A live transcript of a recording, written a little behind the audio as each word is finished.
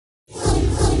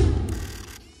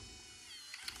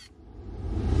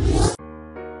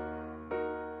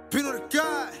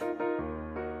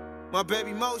My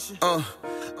baby motion.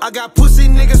 I got pussy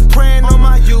niggas praying on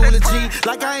my eulogy.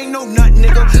 Like I ain't no nut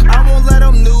nigga, I won't let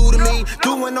them new to me.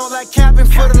 Doing all that capping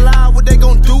for the lie, what they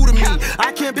gon' do to me?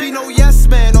 I can't be no yes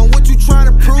man on what you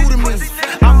tryna prove to me.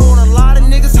 I'm on a lot of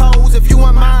niggas hoes, if you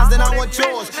want mine then I want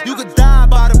yours. You could die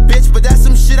by the bitch, but that's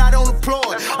some shit I don't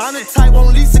applaud. I'm the type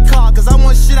won't lease a car, cause I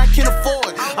want shit I can't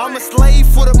afford. I'm a slave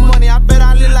for the money, I bet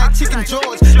I live like Chicken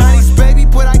George. 90s baby,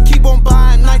 but I keep on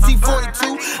buying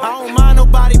 1942. I don't mind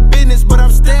nobody business, but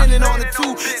I'm standing on it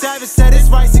too. Savage said it's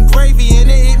rice and gravy and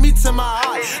it hit me to my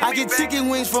heart. I get chicken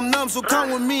wings from them, so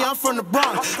come with me, I'm from the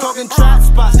Bronx. Talking trap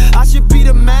spots, I should be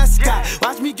the mascot.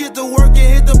 Watch me get to work and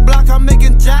hit the block, I'm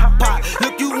making jackpot.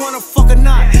 Look, you wanna fuck or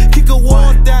not? Kick a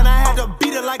wall down, I had to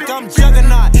beat it like I'm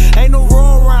Juggernaut. Ain't no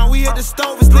roll around, we hit the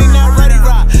stove and sling that ready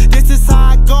rock. This is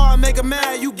how I go, I make her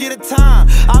mad, you get a time.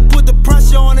 I put the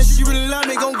pressure on her, she really love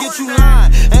me, gon' get you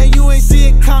lying. And you ain't see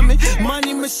it coming,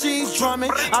 money machines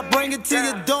drumming. I bring it to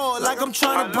your door like I'm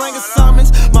trying to bring a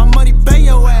summons. My money bang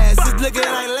your ass, it's looking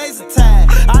like laser tag.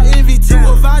 I envy too,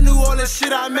 if I knew all the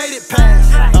shit I made it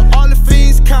past. All the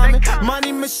fiends coming,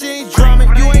 money machines drumming.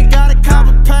 You ain't got a cop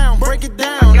a pound, break it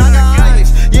down, I got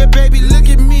ice. Yeah baby, look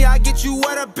at me, I get you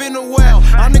wet up in the well.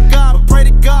 I'm the God, but pray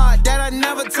to God that I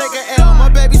never take a L. My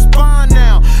baby spawn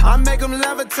now, I make them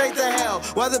levitate the hell.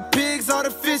 Whether pigs or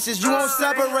the fishes, you won't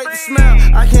separate the smell.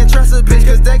 I can't trust a bitch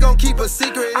cause they gon' keep a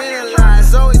secret in a lie.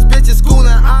 So these bitches schooling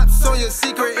ops on your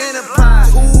secret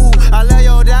enterprise. Ooh, I lay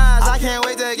your eyes, I can't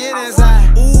wait to get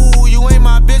inside. Ooh, you ain't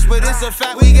my bitch, but it's a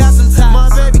fact, we got some time. My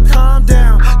baby, calm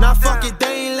down, now fuck it,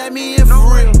 they ain't let me in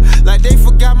for real. Like they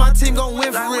forgot my team gon'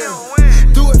 win for real.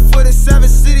 Do it for the 7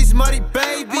 cities, muddy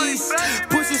babies.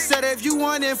 Pussy said if you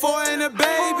want it, 400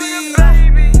 baby.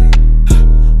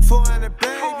 400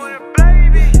 baby.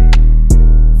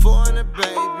 400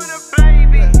 baby.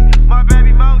 My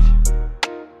baby motion.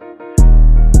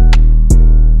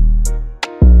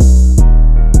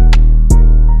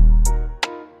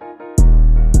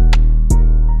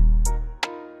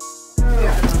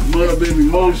 My baby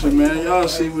motion, man. Y'all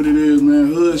see what it is,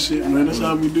 man. Hood shit, man. That's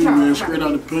how we do, man. Straight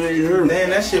out the plane here. Man,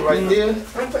 that shit right there.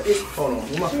 Hold on,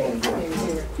 where my phone going?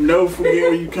 Never forget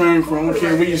where you came from. I don't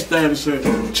care where your status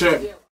at. Check.